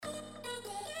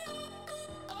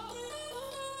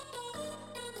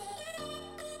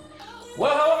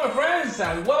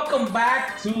and welcome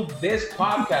back to this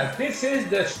podcast. This is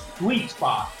the Sweet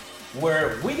Spot,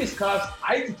 where we discuss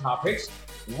IT topics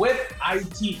with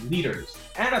IT leaders.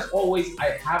 And as always,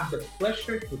 I have the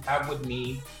pleasure to have with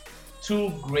me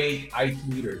two great IT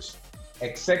leaders,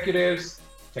 executives,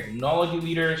 technology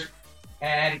leaders,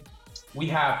 and we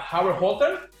have Howard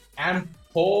Holton and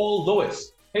Paul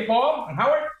Lewis. Hey, Paul and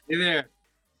Howard. Hey there.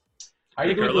 How are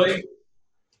you doing today?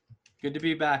 Good to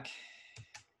be back.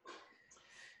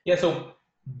 Yeah, so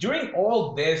during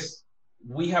all this,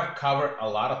 we have covered a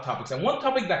lot of topics. And one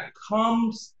topic that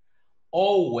comes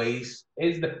always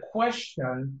is the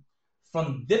question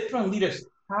from different leaders,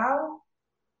 how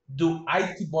do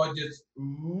IT budgets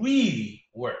really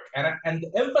work? And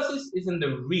the emphasis is in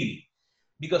the really,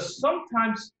 because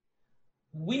sometimes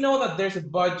we know that there's a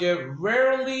budget,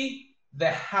 rarely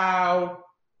the how,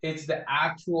 it's the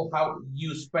actual how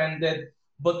you spend it,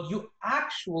 but you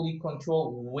actually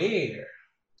control where.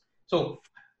 So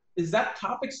is that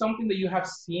topic something that you have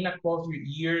seen across your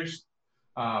years?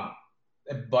 A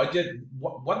budget,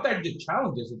 what are the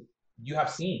challenges that you have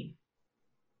seen?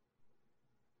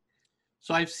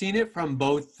 So I've seen it from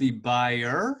both the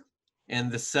buyer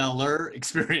and the seller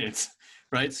experience,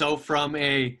 right? So from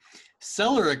a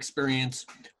seller experience,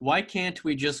 why can't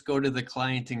we just go to the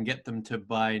client and get them to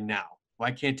buy now?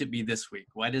 Why can't it be this week?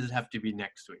 Why does it have to be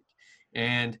next week?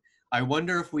 And I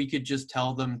wonder if we could just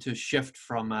tell them to shift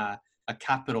from a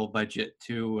capital budget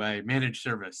to a managed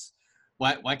service.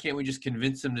 Why can't we just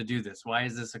convince them to do this? Why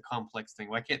is this a complex thing?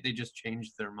 Why can't they just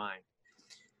change their mind?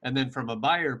 And then from a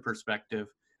buyer perspective,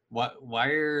 why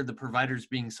are the providers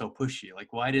being so pushy?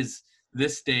 Like, why does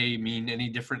this day mean any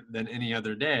different than any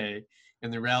other day?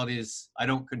 And the reality is I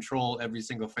don't control every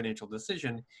single financial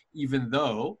decision, even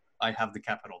though I have the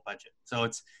capital budget. So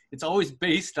it's always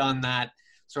based on that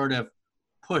sort of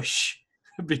push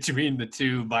between the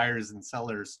two buyers and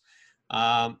sellers.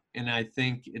 And I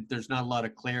think there's not a lot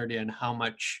of clarity on how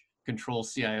much control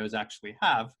CIOs actually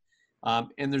have.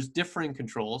 And there's differing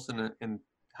controls, and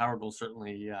Howard will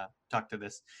certainly talk to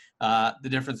this, the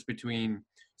difference between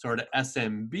sort of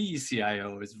SMB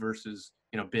CIOs versus,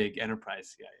 big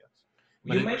enterprise CIOs.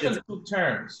 But you mentioned two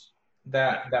terms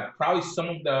that probably some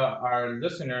of our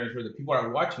listeners or the people who are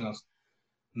watching us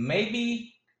may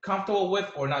be comfortable with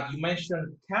or not. You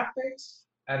mentioned CapEx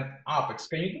and OpEx.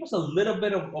 Can you give us a little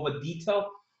bit of a detail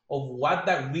of what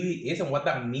that really is and what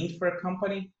that means for a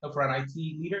company or for an IT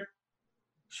leader?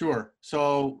 Sure.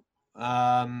 So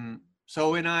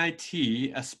in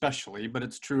IT especially, but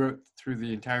it's true through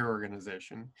the entire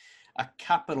organization, a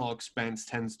capital expense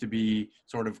tends to be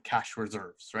sort of cash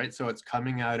reserves, right? So it's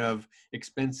coming out of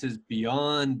expenses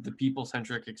beyond the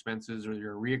people-centric expenses or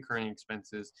your reoccurring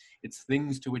expenses. It's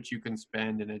things to which you can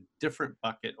spend in a different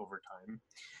bucket over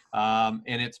time.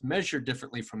 And it's measured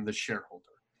differently from the shareholder.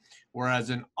 Whereas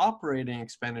an operating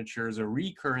expenditure is a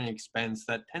recurring expense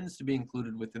that tends to be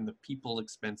included within the people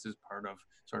expenses part of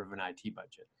sort of an IT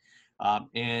budget.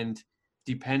 And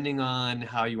depending on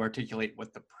how you articulate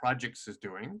what the projects is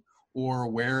doing, or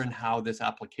where and how this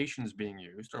application is being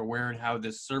used, or where and how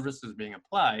this service is being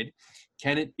applied,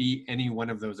 can it be any one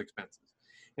of those expenses?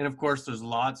 And of course, there's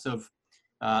lots of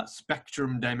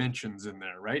spectrum dimensions in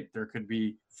there, right? There could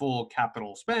be full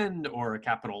capital spend or a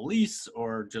capital lease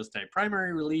or just a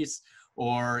primary release,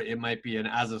 or it might be an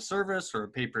as a service or a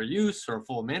pay-per-use or a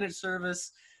full managed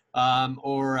service,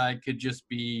 or I could just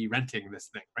be renting this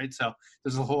thing, right? So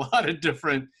there's a lot of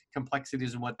different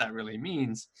complexities in what that really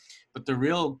means. But the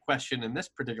real question in this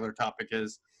particular topic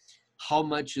is how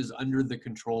much is under the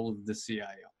control of the CIO,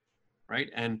 right?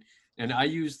 And I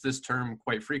use this term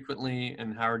quite frequently,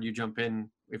 and Howard, you jump in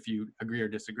if you agree or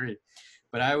disagree.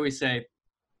 But I always say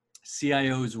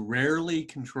CIOs rarely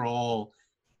control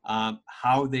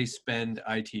how they spend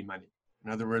IT money.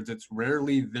 In other words, it's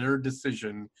rarely their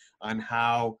decision on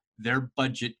how their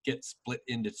budget gets split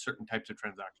into certain types of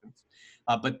transactions.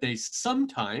 But they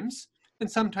sometimes,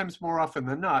 and sometimes more often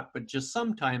than not, but just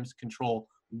sometimes control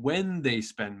when they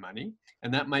spend money.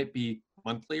 And that might be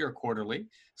monthly or quarterly.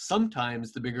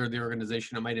 Sometimes the bigger the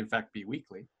organization, it might in fact be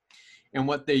weekly. And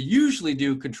what they usually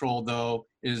do control, though,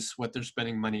 is what they're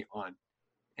spending money on.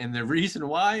 And the reason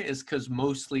why is because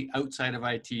mostly outside of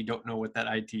IT don't know what that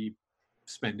IT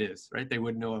spend is, right? They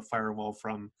wouldn't know a firewall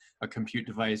from a compute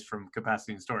device from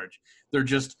capacity and storage. They're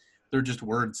just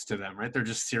words to them, right? They're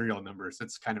just serial numbers.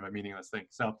 It's kind of a meaningless thing.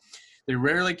 So they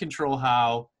rarely control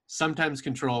how, sometimes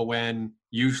control when,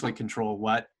 usually control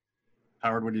what.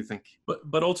 Howard, what do you think?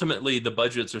 But ultimately, the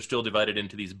budgets are still divided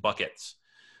into these buckets,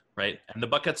 right? And the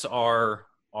buckets are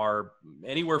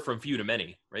anywhere from few to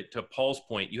many, right? To Paul's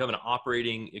point, you have an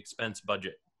operating expense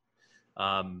budget.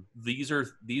 These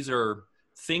are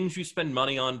things you spend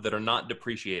money on that are not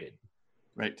depreciated,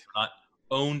 Right. not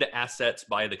owned assets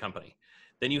by the company.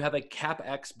 Then you have a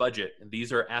CapEx budget.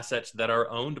 These are assets that are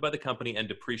owned by the company and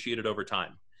depreciated over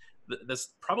time.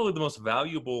 That's probably the most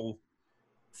valuable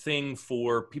thing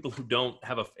for people who don't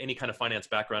have any kind of finance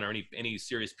background or any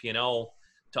serious P&L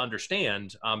to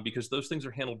understand, because those things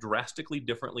are handled drastically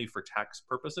differently for tax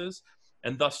purposes.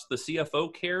 And thus the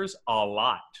CFO cares a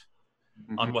lot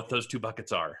on what those two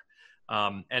buckets are.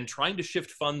 And trying to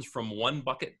shift funds from one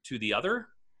bucket to the other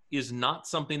is not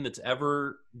something that's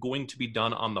ever going to be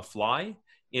done on the fly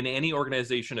in any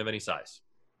organization of any size.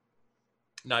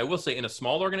 Now, I will say in a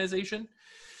small organization,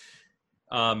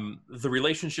 the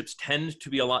relationships tend to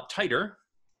be a lot tighter,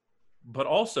 but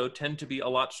also tend to be a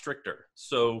lot stricter.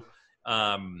 So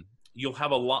you'll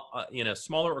have a lot, in a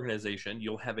smaller organization,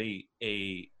 you'll have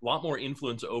a lot more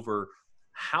influence over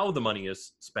how the money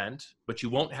is spent, but you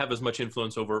won't have as much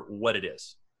influence over what it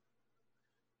is.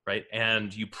 Right?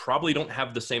 And you probably don't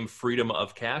have the same freedom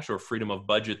of cash or freedom of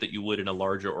budget that you would in a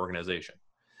larger organization.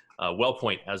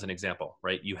 WellPoint, as an example,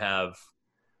 right? You have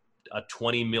a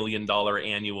 $20 million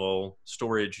annual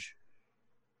storage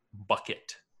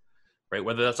bucket, right?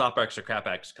 Whether that's OpEx or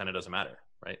CapEx kind of doesn't matter,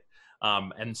 right?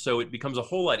 And so it becomes a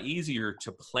whole lot easier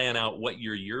to plan out what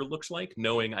your year looks like,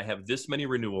 knowing I have this many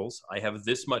renewals, I have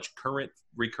this much current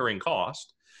recurring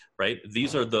cost, right?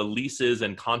 These are the leases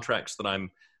and contracts that I'm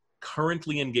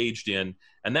currently engaged in,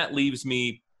 and that leaves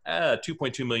me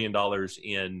 $2.2 million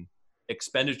in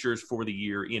expenditures for the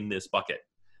year in this bucket.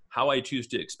 How I choose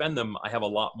to expend them, I have a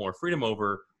lot more freedom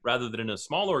over, rather than in a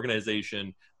small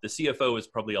organization, the CFO is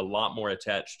probably a lot more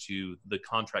attached to the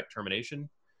contract termination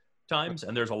times,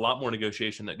 and there's a lot more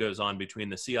negotiation that goes on between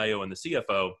the CIO and the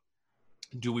CFO.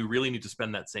 Do we really need to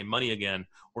spend that same money again,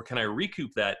 or can I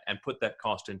recoup that and put that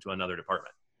cost into another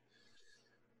department?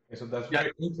 Okay, so that's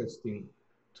very interesting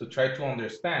to try to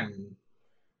understand,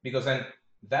 because then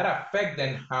that affects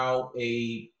then how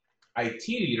a IT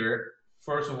leader,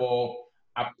 first of all,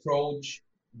 approach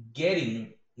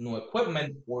getting new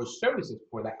equipment or services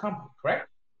for that company, correct?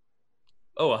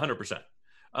 Oh, 100%.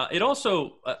 It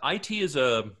also, IT is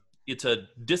it's a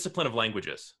discipline of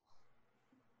languages,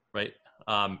 right?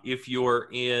 If you're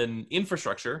in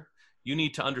infrastructure, you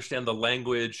need to understand the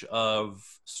language of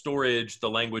storage, the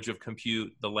language of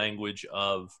compute, the language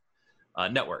of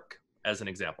network, as an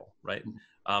example, right?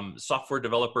 Software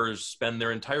developers spend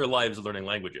their entire lives learning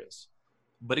languages,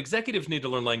 but executives need to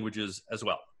learn languages as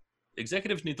well.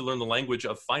 Executives need to learn the language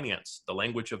of finance, the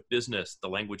language of business, the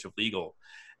language of legal.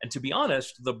 And to be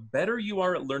honest, the better you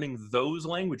are at learning those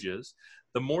languages,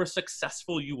 the more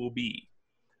successful you will be.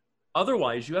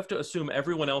 Otherwise, you have to assume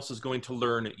everyone else is going to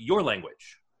learn your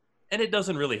language. And it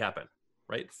doesn't really happen,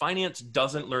 right? Finance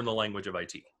doesn't learn the language of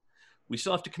IT. We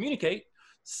still have to communicate.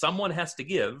 Someone has to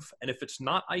give. And if it's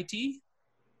not IT,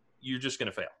 you're just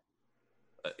going to fail,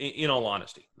 in all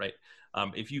honesty, right?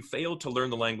 If you fail to learn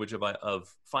the language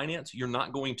of finance, you're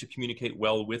not going to communicate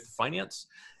well with finance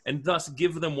and thus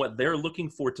give them what they're looking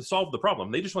for to solve the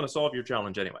problem. They just want to solve your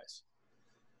challenge anyways.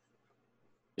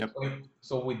 Yep.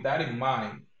 So with that in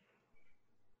mind,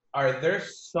 are there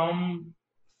some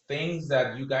things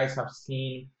that you guys have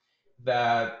seen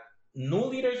that new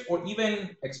leaders or even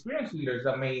experienced leaders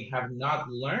that may have not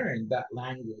learned that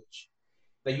language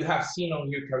that you have seen on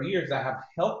your careers that have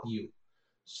helped you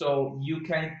so you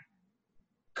can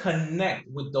connect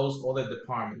with those other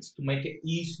departments to make it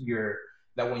easier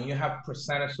that when you have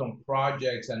presented some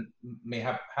projects and may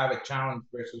have a challenge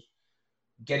versus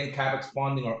getting CapEx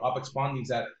funding or OpEx funding,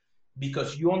 that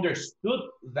because you understood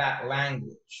that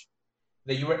language,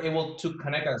 that you were able to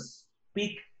connect and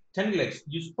speak, technically like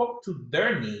you spoke to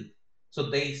their need, so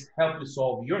they help you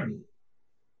solve your need.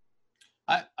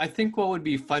 I think what would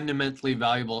be fundamentally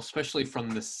valuable, especially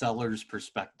from the seller's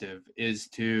perspective, is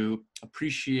to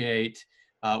appreciate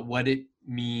what it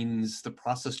means, the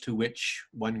process to which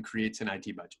one creates an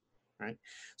IT budget, right?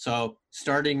 So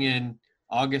starting in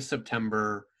August,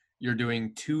 September, you're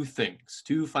doing two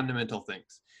fundamental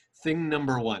things. Thing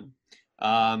number one,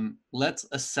 let's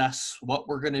assess what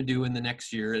we're going to do in the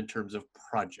next year in terms of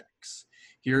projects.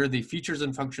 Here are the features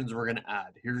and functions we're going to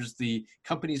add. Here's the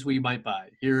companies we might buy.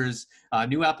 Here's a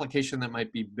new application that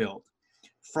might be built.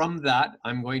 From that,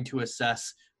 I'm going to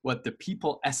assess what the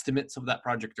people estimates of that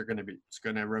project are going to be. It's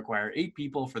going to require 8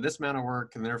 people for this amount of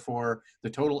work, and therefore the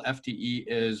total FTE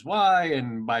is Y,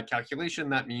 and by calculation,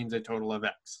 that means a total of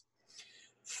X.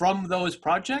 From those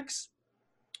projects,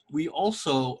 we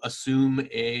also assume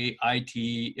a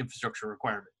IT infrastructure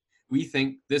requirement. We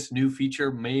think this new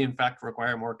feature may in fact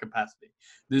require more capacity.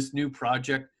 This new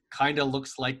project kind of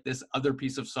looks like this other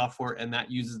piece of software, and that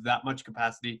uses that much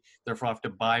capacity. Therefore, I have to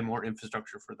buy more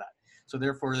infrastructure for that. So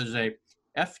therefore, there's a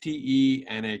FTE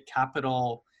and a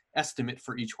capital estimate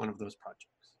for each one of those projects.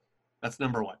 That's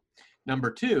number one.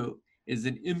 Number two is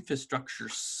an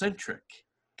infrastructure-centric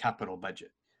capital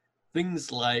budget.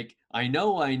 Things like, I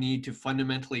know I need to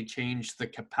fundamentally change the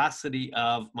capacity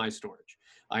of my storage.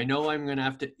 I know I'm going to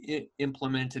have to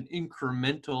implement an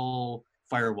incremental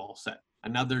firewall set,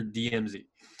 another DMZ.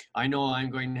 I know I'm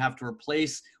going to have to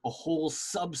replace a whole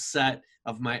subset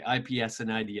of my IPS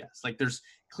and IDS. Like, there's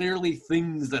clearly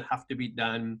things that have to be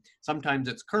done. Sometimes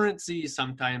it's currency,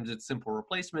 sometimes it's simple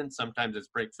replacement, sometimes it's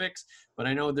break fix, but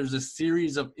I know there's a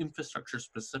series of infrastructure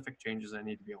specific changes I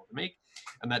need to be able to make,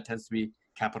 and that tends to be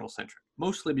capital centric,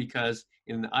 mostly because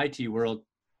in the IT world,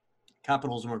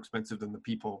 capital is more expensive than the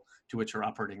people to which are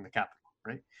operating the capital,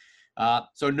 right?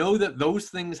 So know that those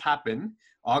things happen.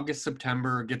 August,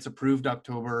 September, gets approved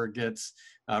October, gets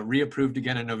reapproved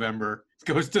again in November,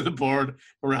 goes to the board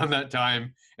around that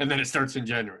time, and then it starts in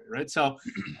January, right? So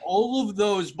all of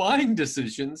those buying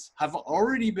decisions have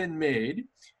already been made.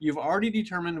 You've already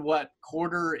determined what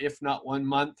quarter, if not 1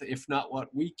 month, if not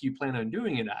what week you plan on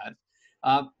doing it at.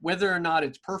 Whether or not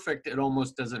it's perfect, it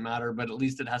almost doesn't matter, but at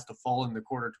least it has to fall in the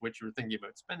quarter to which you were thinking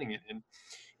about spending it in.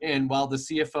 And while the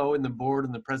CFO and the board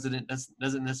and the president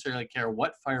doesn't necessarily care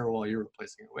what firewall you're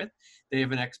replacing it with, they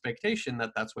have an expectation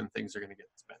that that's when things are going to get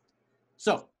spent.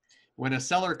 So when a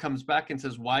seller comes back and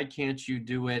says, why can't you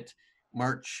do it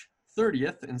March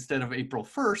 30th instead of April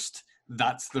 1st?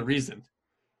 That's the reason.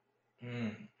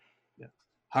 Yeah.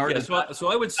 So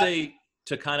I would say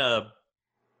to kind of,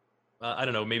 I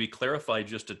don't know, maybe clarify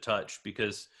just a touch,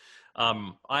 because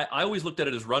I always looked at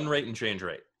it as run rate and change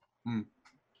rate,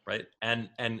 right?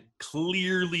 And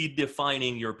clearly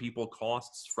defining your people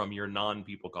costs from your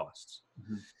non-people costs,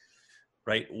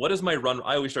 right? What is my run?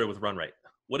 I always started with run rate.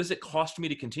 What does it cost me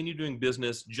to continue doing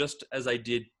business just as I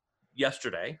did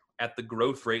yesterday at the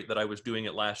growth rate that I was doing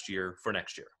it last year for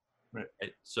next year?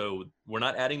 Right. So we're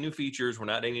not adding new features. We're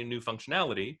not adding new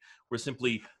functionality. We're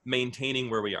simply maintaining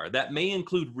where we are. That may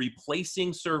include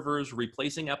replacing servers,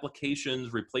 replacing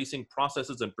applications, replacing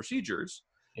processes and procedures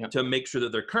to make sure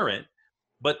that they're current.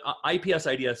 But IPS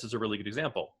IDS is a really good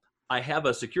example. I have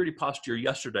a security posture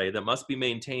yesterday that must be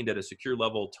maintained at a secure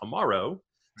level tomorrow.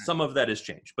 Right. Some of that is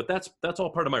changed, but that's all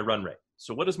part of my run rate.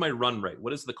 So what is my run rate?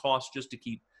 What is the cost just to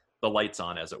keep the lights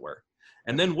on, as it were?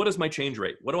 And then what is my change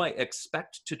rate? What do I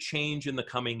expect to change in the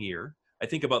coming year? I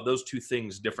think about those two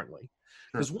things differently.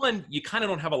 Because one, you kind of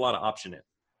don't have a lot of option in.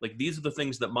 Like, these are the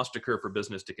things that must occur for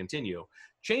business to continue.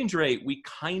 Change rate, we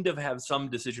kind of have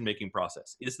some decision-making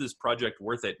process. Is this project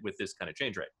worth it with this kind of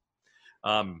change rate?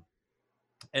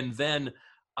 And then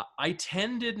I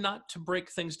tended not to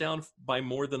break things down by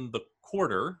more than the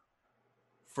quarter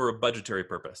for a budgetary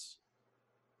purpose,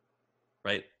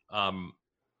 right?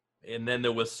 And then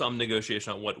there was some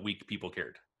negotiation on what week people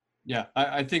cared. Yeah,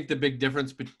 I think the big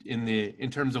difference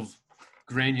in terms of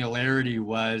granularity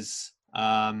was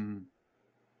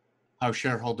how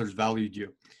shareholders valued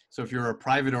you. So if you're a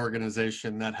private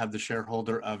organization that had the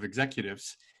shareholder of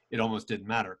executives, it almost didn't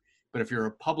matter. But if you're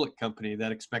a public company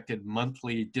that expected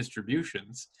monthly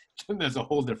distributions, then there's a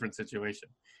whole different situation,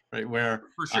 right? Where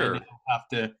for sure. I have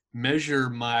to measure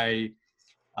my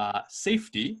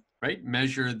safety, right?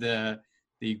 Measure the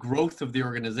growth of the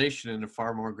organization in a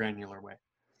far more granular way.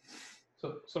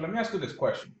 So let me ask you this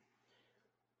question.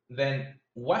 Then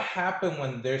what happened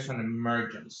when there's an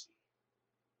emergency?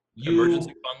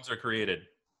 Emergency funds are created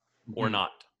or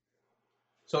not.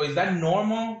 So is that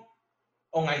normal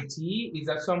on IT? Is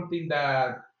that something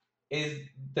that is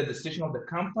the decision of the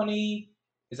company?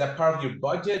 Is that part of your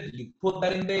budget? Do you put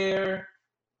that in there?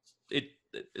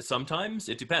 Sometimes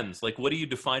it depends. Like, what do you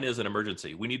define as an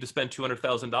emergency? We need to spend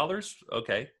 $200,000.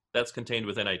 Okay, that's contained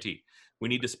within IT. We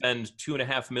need to spend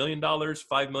 $2.5 million,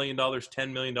 $5 million,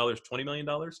 $10 million, $20 million.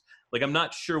 Like, I'm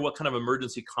not sure what kind of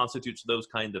emergency constitutes those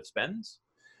kind of spends.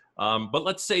 But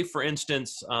let's say, for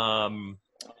instance, some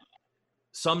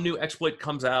new exploit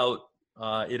comes out.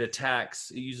 It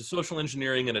uses social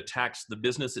engineering and attacks the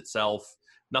business itself.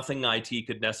 Nothing IT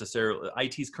could necessarily.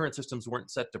 IT's current systems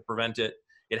weren't set to prevent it.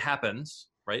 It happens,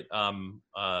 right?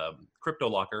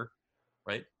 CryptoLocker,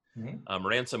 right?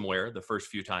 Ransomware, the first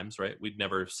few times, right? We'd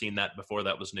never seen that before.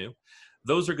 That was new.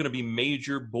 Those are going to be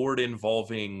major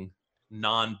board-involving,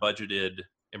 non-budgeted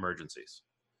emergencies,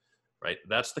 right?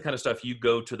 That's the kind of stuff you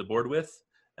go to the board with,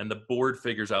 and the board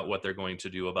figures out what they're going to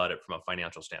do about it from a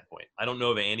financial standpoint. I don't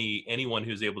know of anyone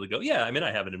who's able to go, yeah, I mean,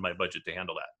 I have it in my budget to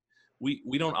handle that.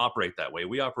 We don't operate that way.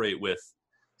 We operate with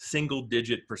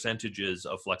single-digit percentages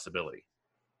of flexibility.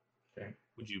 Okay.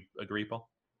 Would you agree, Paul?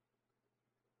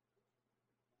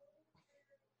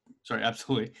 Sorry,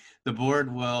 absolutely. The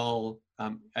board will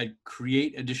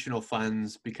create additional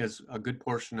funds because a good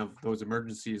portion of those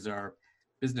emergencies are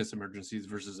business emergencies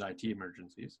versus IT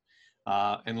emergencies.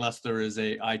 Unless there is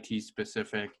a IT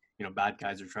specific, bad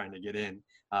guys are trying to get in.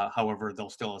 However, they'll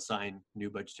still assign new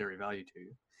budgetary value to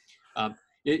you.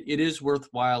 It is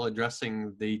worthwhile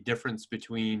addressing the difference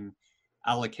between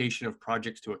allocation of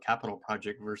projects to a capital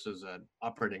project versus an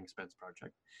operating expense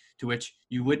project, to which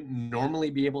you wouldn't normally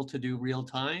be able to do real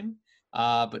time,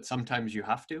 but sometimes you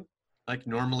have to. Like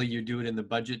normally you do it in the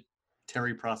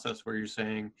budgetary process where you're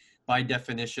saying, by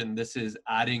definition, this is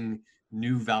adding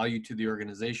new value to the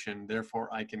organization, therefore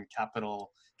I can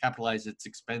capitalize its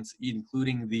expense,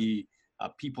 including the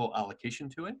people allocation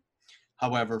to it.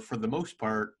 However, for the most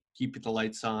part, keeping the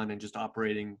lights on and just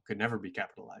operating could never be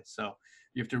capitalized. So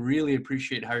you have to really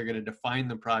appreciate how you're going to define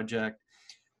the project,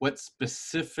 what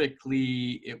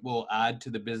specifically it will add to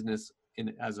the business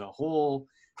as a whole,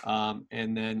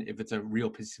 and then if it's a real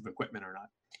piece of equipment or not.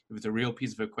 If it's a real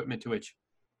piece of equipment to which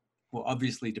will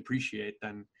obviously depreciate,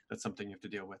 then that's something you have to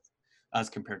deal with as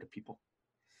compared to people.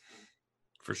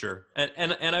 For sure.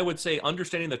 And I would say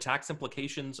understanding the tax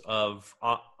implications of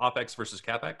OPEX versus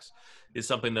CAPEX is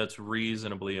something that's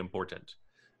reasonably important.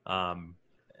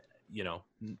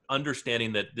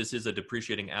 Understanding that this is a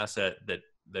depreciating asset that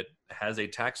has a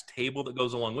tax table that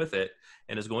goes along with it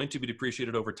and is going to be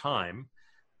depreciated over time.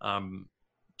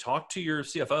 Talk to your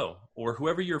CFO or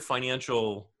whoever your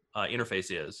financial interface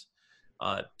is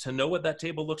to know what that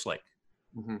table looks like.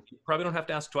 Mm-hmm. You probably don't have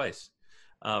to ask twice.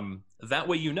 That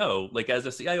way, like as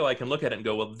a CIO, I can look at it and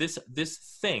go, well,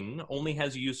 this thing only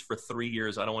has use for 3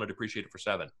 years. I don't want to depreciate it for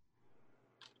 7.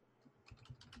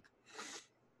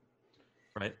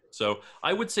 Right. So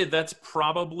I would say that's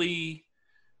probably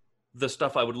the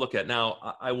stuff I would look at.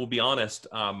 Now, I will be honest.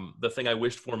 The thing I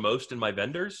wished for most in my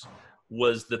vendors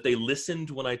was that they listened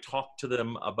when I talked to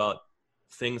them about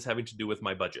things having to do with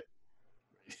my budget.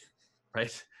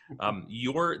 Right.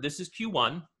 This is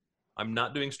Q1. I'm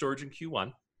not doing storage in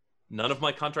Q1. None of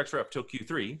my contracts are up till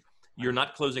Q3. You're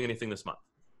not closing anything this month.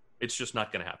 It's just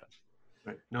not going to happen.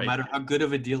 Right. No matter how good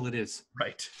of a deal it is.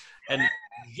 Right. And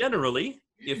generally,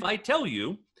 if I tell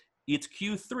you it's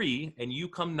Q3 and you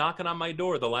come knocking on my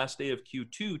door the last day of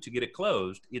Q2 to get it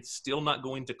closed, it's still not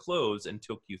going to close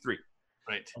until Q3.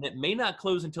 Right. And it may not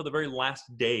close until the very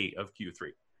last day of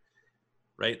Q3.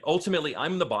 Right. Ultimately,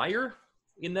 I'm the buyer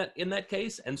in that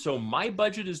case. And so my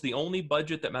budget is the only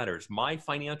budget that matters. My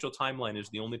financial timeline is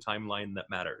the only timeline that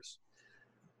matters.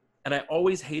 And I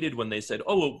always hated when they said,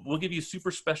 oh, well, we'll give you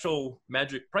super special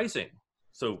magic pricing.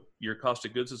 So your cost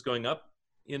of goods is going up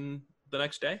in the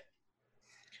next day,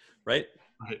 right?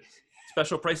 Right.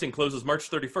 Special pricing closes March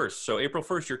 31st. So April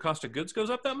 1st, your cost of goods goes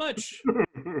up that much.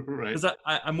 Right. Because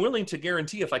I'm willing to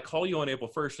guarantee if I call you on April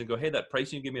 1st and go, hey, that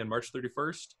pricing you give me on March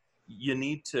 31st, you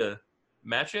need to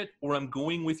match it, or I'm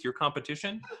going with your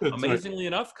competition. That's amazingly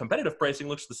enough, competitive pricing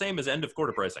looks the same as end of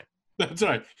quarter pricing. That's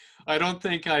right. I don't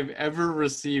think I've ever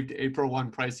received April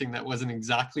 1 pricing that wasn't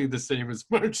exactly the same as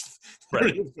March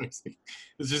 30th pricing.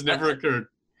 It's just never occurred.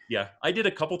 Yeah, I did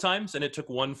a couple times and it took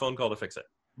one phone call to fix it.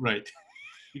 Right.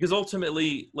 Because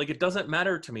ultimately, it doesn't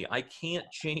matter to me. I can't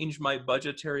change my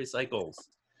budgetary cycles.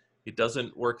 It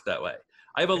doesn't work that way.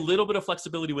 I have a little bit of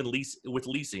flexibility with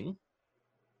leasing,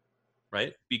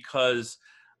 right? Because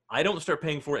I don't start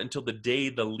paying for it until the day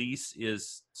the lease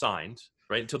is signed,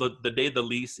 right? Until the day the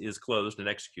lease is closed and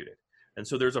executed. And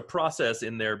so there's a process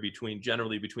in there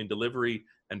generally between delivery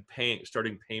and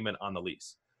starting payment on the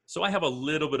lease. So I have a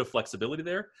little bit of flexibility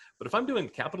there, but if I'm doing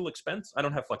capital expense, I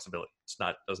don't have flexibility.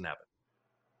 Doesn't happen.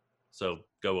 So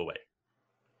go away.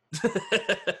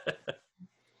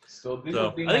 So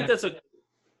I think that's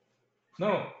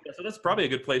no. Yeah, so that's probably a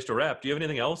good place to wrap. Do you have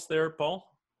anything else there, Paul?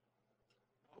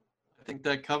 I think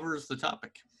that covers the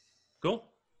topic. Cool.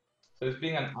 So it's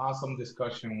been an awesome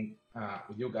discussion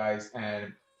with you guys.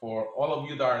 And for all of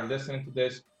you that are listening to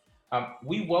this,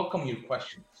 we welcome your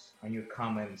questions and your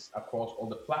comments across all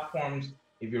the platforms.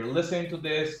 If you're listening to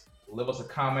this, leave us a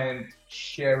comment,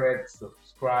 share it,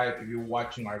 subscribe. If you're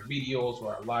watching our videos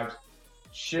or our lives,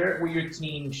 share it with your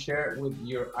team, share it with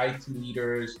your IT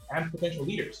leaders and potential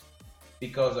leaders.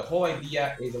 Because the whole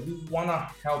idea is that we want to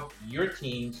help your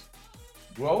teams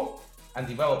grow and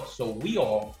develop so we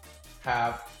all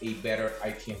have a better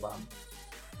IT environment.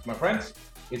 My friends,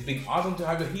 it's been awesome to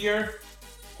have you here,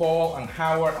 Paul and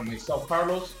Howard and myself,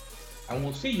 Carlos, and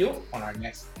we'll see you on our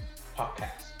next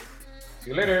podcast. See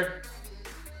you later.